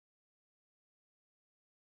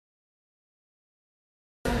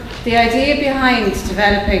The idea behind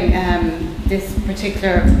developing this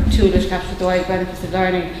particular tool which captured the wide benefits of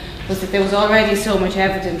learning was that there was already so much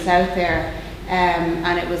evidence out there,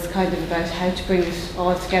 and it was kind of about how to bring it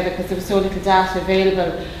all together, because there was so little data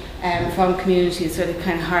available from communities, so the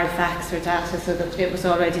kind of hard facts or data, so that it was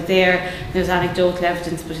already there. There was anecdotal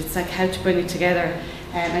evidence, but it's like how to bring it together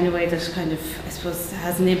in a way that kind of, I suppose,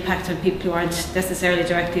 has an impact on people who aren't necessarily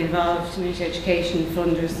directly involved, community education,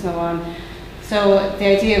 funders and so on. So the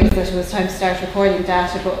idea was that it was time to start recording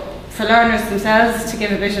data, but for learners themselves to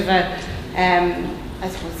give a bit of a, I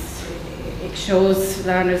suppose it shows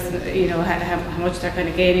learners, you know, how much they're kind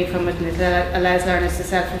of gaining from it, and it allows learners to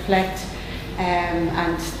self-reflect, and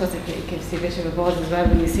I suppose it gives you a bit of a buzz as well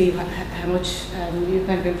when you see how much you've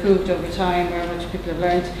kind of improved over time, or how much people have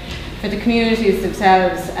learned. For the communities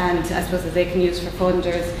themselves, and I suppose that they can use for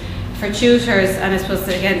funders, for tutors, and I suppose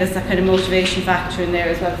that, again, there's that kind of motivation factor in there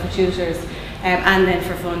as well for tutors. And then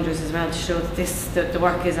for funders as well, to show that the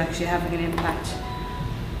work is actually having an impact.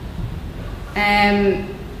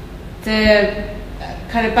 The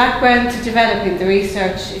kind of background to developing the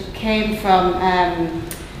research, it came from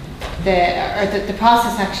the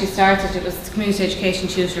process actually started. It was community education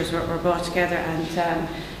tutors were brought together, and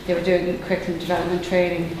they were doing curriculum development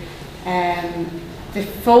training. The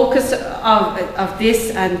focus of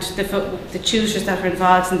this, and the tutors that were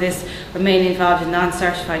involved in this were mainly involved in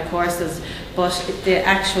non-certified courses, but the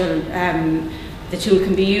actual the tool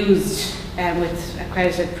can be used with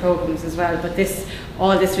accredited programs as well. But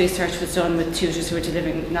all this research was done with tutors who were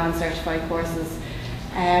delivering non-certified courses.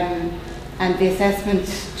 And the assessment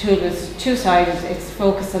tool was two-sided. It's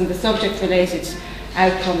focused on the subject-related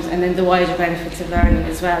outcomes and then the wider benefits of learning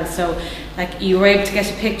as well. So like, you were able to get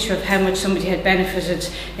a picture of how much somebody had benefited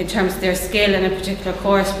in terms of their skill in a particular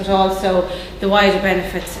course, but also the wider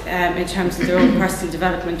benefits in terms of their own personal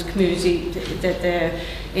development, community, the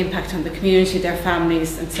impact on the community, their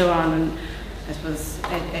families and so on, and I suppose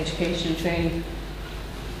education and training.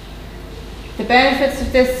 The benefits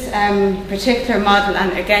of this particular model,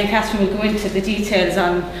 and again Catherine will go into the details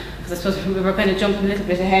on, I suppose we were going to jump a little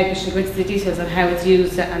bit ahead, but she'll go into the details on how it's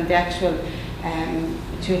used and the actual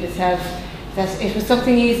tool itself, that it was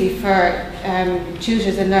something easy for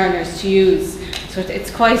tutors and learners to use. So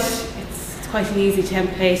it's quite an easy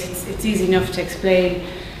template, it's easy enough to explain.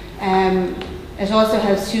 It also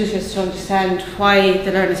helps tutors to understand why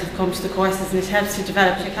the learners have come to the courses, and it helps to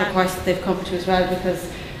develop the course that they've come to as well, because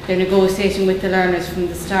they're negotiating with the learners from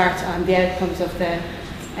the start on the outcomes of the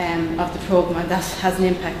programme, and that has an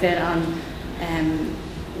impact then on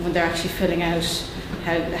when they're actually filling out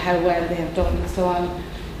how well they have done and so on,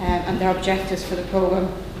 and their objectives for the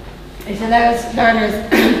programme. It allows learners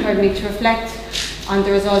to reflect on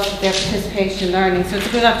the results of their participation in learning. So it's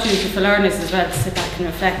a good opportunity for learners as well to sit back and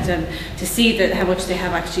reflect and to see how much they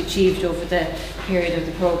have actually achieved over the period of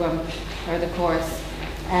the programme or the course.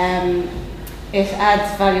 It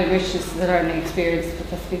adds value and richness to the learning experience, but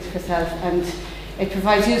that speaks for itself, and it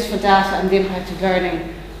provides useful data on the impact of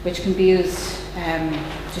learning, which can be used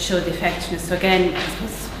to show the effectiveness. So again,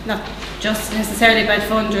 it's not just necessarily about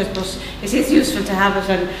funders, but it is useful to have it,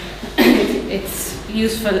 and it's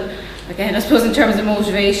useful, again, I suppose, in terms of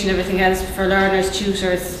motivation, everything else for learners,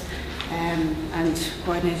 tutors, and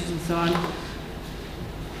coordinators and so on.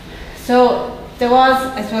 So there was,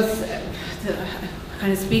 I suppose,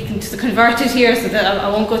 kind of speaking to the converted here, so that I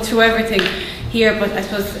won't go through everything here, but I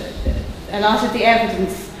suppose a lot of the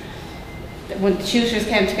evidence, when the tutors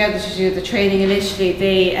came together to do the training initially,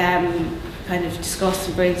 they kind of discussed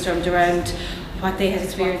and brainstormed around what they had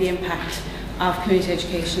experienced, the impact of community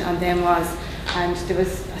education on them was, and there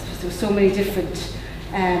was so many different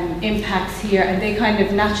impacts here, and they kind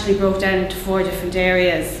of naturally broke down into 4 different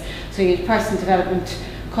areas. So you had personal development,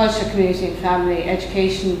 culture, community and family,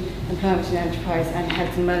 education, employment and enterprise, and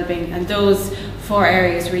health and wellbeing. And those 4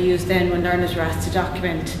 areas were used then when learners were asked to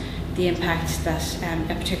document the impact that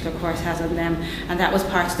a particular course has on them, and that was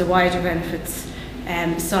part of the wider benefits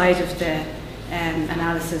side of the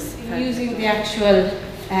analysis. Using the actual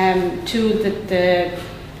tool, that the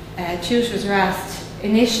tutors were asked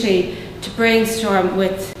initially to brainstorm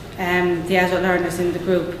with the adult learners in the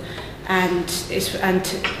group, and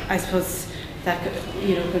I suppose that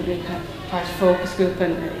could be part of focus group,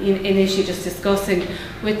 and initially just discussing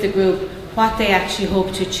with the group what they actually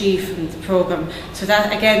hope to achieve from the programme. So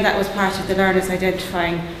that, again, that was part of the learners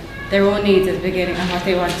identifying their own needs at the beginning and what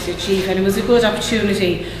they wanted to achieve, and it was a good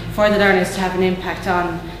opportunity for the learners to have an impact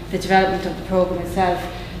on the development of the programme itself.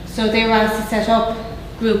 So they were asked to set up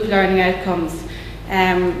group learning outcomes.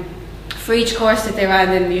 For each course that they ran,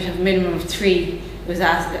 then you'd have a minimum of 3 was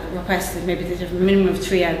requested maybe they did a minimum of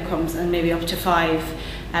 3 outcomes and maybe up to 5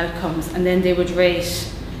 outcomes, and then they would rate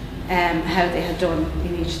how they had done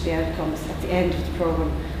in each of the outcomes at the end of the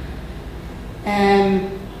programme.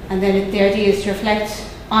 And then the idea is to reflect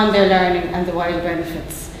on their learning and the wider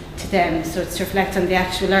benefits to them. So it's to reflect on the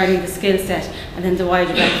actual learning, the skill set, and then the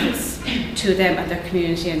wider benefits to them and their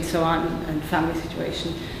community and so on, and family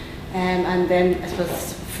situation. And then I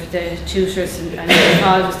suppose for the tutors and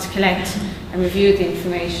involved was to collect and review the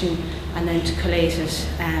information and then to collate it.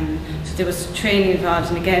 So there was training involved,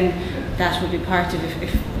 and again that would be part of,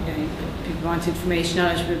 if people want information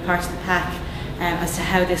on it, would be part of the pack as to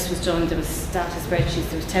how this was done. There was data spreadsheets,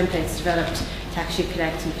 there was templates developed to actually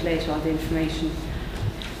collect and collate all the information.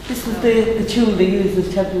 This was the tool they used,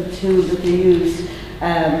 this template tool that they used.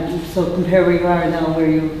 So compare where you are now, where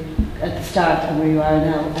you at the start and where you are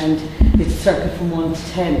now, and it's circle from 1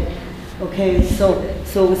 to 10. Okay, so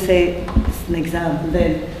we say, this is an example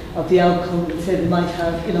then of the outcome. Let's say they might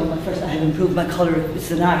have, I have improved my colour, it's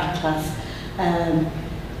an art class.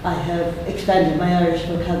 I have expanded my Irish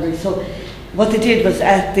vocabulary. So what they did was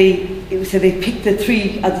they picked the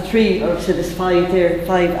 3 out of 3, or so there's 5 there,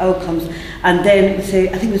 5 outcomes, and then I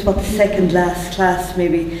think it was about the second last class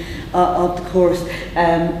maybe of the course,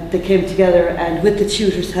 they came together, and with the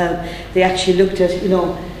tutor's help they actually looked at,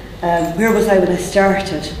 where was I when I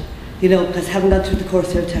started, because having gone through the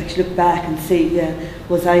course they have to actually look back and see,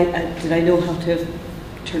 did I know how to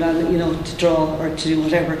turn on, to draw or to do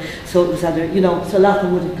whatever. So it was either, so a lot of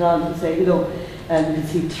them would have gone and say, you can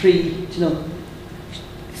see 3,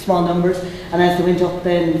 small numbers, and as they went up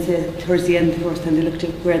then, say, towards the end of the course, then they looked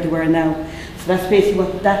at where they were now. So that's basically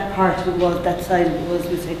what that part of it was, that side of it was,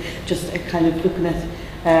 we say, just kind of looking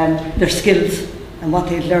at their skills and what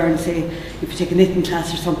they'd learned. Say, if you take a knitting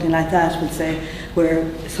class or something like that, we'll say, where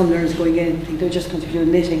some learners going in think they're just going to be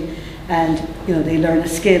doing knitting, and they learn a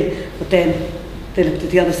skill, but then they looked at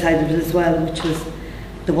the other side of it as well, which was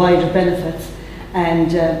the wider benefits.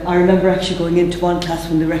 And I remember actually going into one class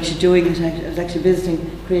when they were actually doing it. I was actually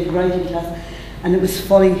visiting creative writing class, and it was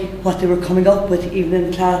funny what they were coming up with, even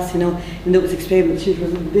in class, and it was explained with the tutor,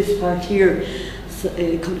 this part here, so,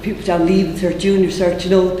 a couple of people down leaving cert, junior cert,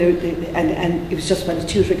 and it was just about the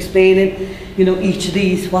tutor explaining, each of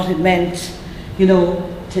these, what it meant,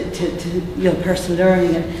 to personal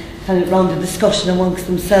learning, and kind of around the discussion amongst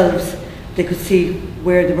themselves, they could see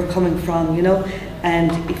where they were coming from,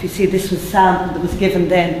 and if you see, this was sample that was given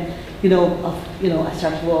then, I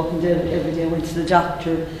started walking down every day, I went to the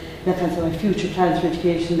doctor, that kind of stuff. My future plans for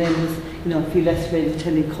education then was, I feel less ready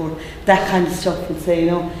attending court, that kind of stuff would say,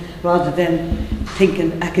 rather than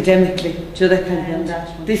thinking academically, that kind of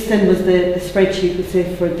thing. This then was the spreadsheet, would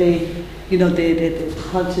say, for the, the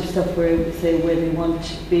positive stuff where it would say where they want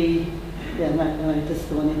to be. Yeah, right, this is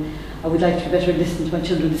the one. I would like to better listen to my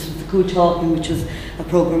children. This was the Cool Talking, which was a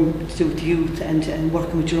programme to do with youth and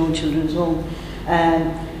working with your own children at home.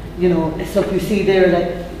 So if you see there,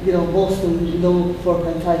 most of them low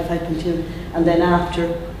 4.5, 5.2, and then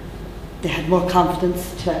after they had more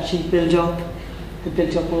confidence to actually build up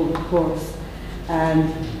over the course.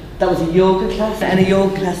 And that was a yoga class, and a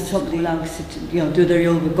yoga class, somebody along, do their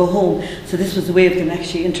yoga, go home. So this was a way of them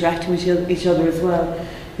actually interacting with each other as well.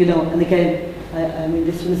 And again, I mean,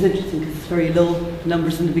 this one is interesting because it's very low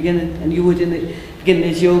numbers in the beginning, and you would in the beginning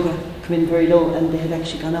as yoga come in very low, and they had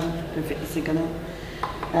actually gone up, their fitness had gone up.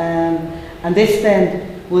 And this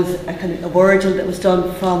then was a kind of a wordle that was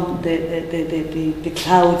done from the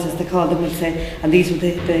clouds, as they call them, we'll say, and these were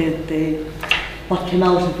the what came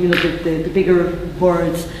out of, the bigger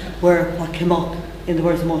words were what came up in the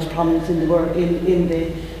words most prominent in the word in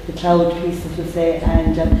the cloud pieces, we'll say,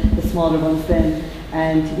 and the smaller ones then.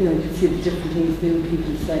 And you can see the different things new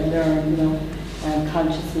people decide to learn,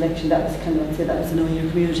 conscious selection. That was kind of, I'd say that was a know your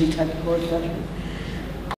community type of course.